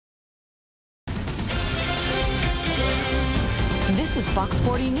Fox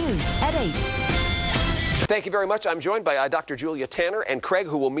 40 News at 8. Thank you very much. I'm joined by Dr. Julia Tanner and Craig,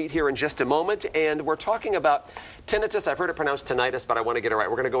 who will meet here in just a moment. And we're talking about tinnitus. I've heard it pronounced tinnitus, but I want to get it right.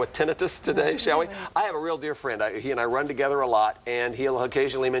 We're going to go with tinnitus today, shall we? I have a real dear friend. He and I run together a lot, and he'll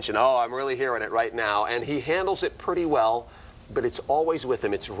occasionally mention, oh, I'm really hearing it right now. And he handles it pretty well, but it's always with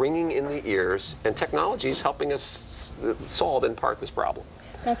him. It's ringing in the ears, and technology is helping us solve, in part, this problem.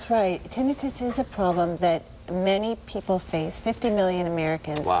 That's right. Tinnitus is a problem that many people face, 50 million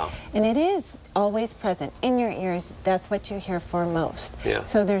Americans. Wow. And it is always present in your ears. That's what you hear for most. Yeah.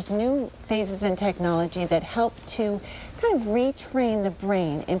 So there's new phases in technology that help to kind of retrain the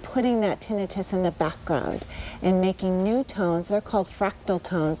brain in putting that tinnitus in the background and making new tones. They're called fractal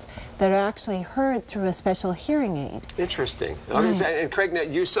tones that are actually heard through a special hearing aid. Interesting. And Craig, now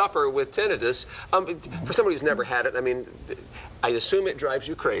you suffer with tinnitus. For somebody who's never had it, I mean, I assume it drives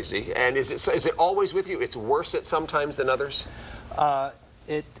you crazy. And is it always with you? It's worse at some times than others?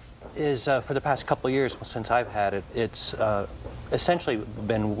 It is, for the past couple of years since I've had it, it's essentially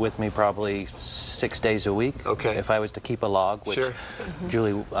been with me probably 6 days a week. Okay. If I was to keep a log, which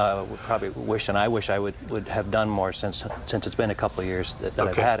Julie would probably wish, and I wish I would have done more since it's been a couple of years that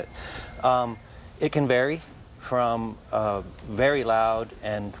I've had it. It can vary from very loud,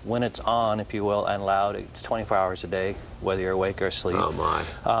 and when it's on, if you will, and loud, it's 24 hours a day, whether you're awake or asleep. Oh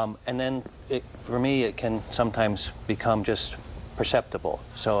my. And then for me, it can sometimes become just perceptible.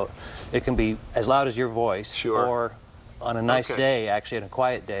 So it can be as loud as your voice, or on a nice day, actually on a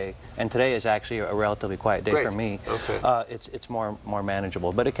quiet day, and today is actually a relatively quiet day for me. It's more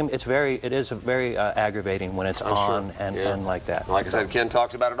manageable, but it is very aggravating when it's on and like that. Like I said, Ken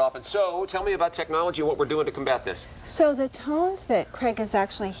talks about it often. So tell me about technology and what we're doing to combat this. So the tones that Craig is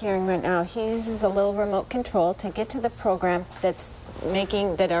actually hearing right now, he uses a little remote control to get to the program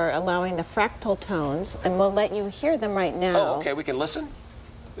that are allowing the fractal tones, and we'll let you hear them right now. Oh, okay, we can listen?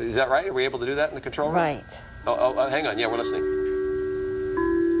 Is that right? Are we able to do that in the control room? Right. Oh, hang on. Yeah, we're listening.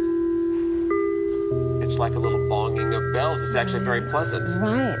 It's like a little bonging of bells. It's actually very pleasant.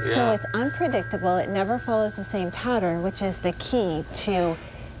 Right. Yeah. So it's unpredictable. It never follows the same pattern, which is the key to...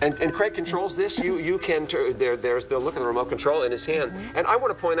 And Craig controls this. You can. There's the look at the remote control in his hand. And I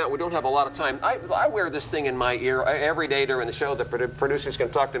want to point out, we don't have a lot of time. I wear this thing in my ear every day during the show. The producers can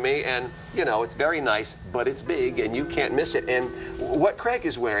talk to me, and you know it's very nice, but it's big, and you can't miss it. And what Craig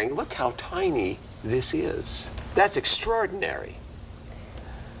is wearing, look how tiny this is. That's extraordinary.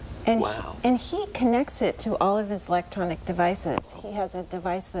 And wow. And he connects it to all of his electronic devices. He has a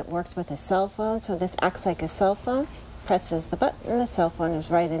device that works with a cell phone, so this acts like a cell phone. Presses the button, the cell phone is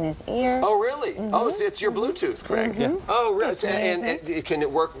right in his ear. Oh, really? Oh, it's your Bluetooth, Craig. Oh, really? And can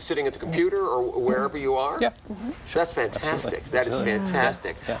it work sitting at the computer or wherever you are? Yeah. That's fantastic. That is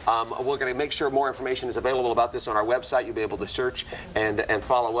fantastic. We're going to make sure more information is available about this on our website. You'll be able to search and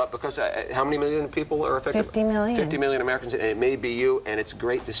follow up, because how many million people are affected? 50 million. 50 million Americans, and it may be you, and it's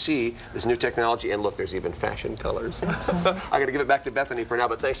great to see this new technology. And look, there's even fashion colors. I'm going to give it back to Bethany for now,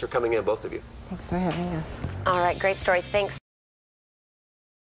 but thanks for coming in, both of you. Thanks for having us. All right, great story. Thanks.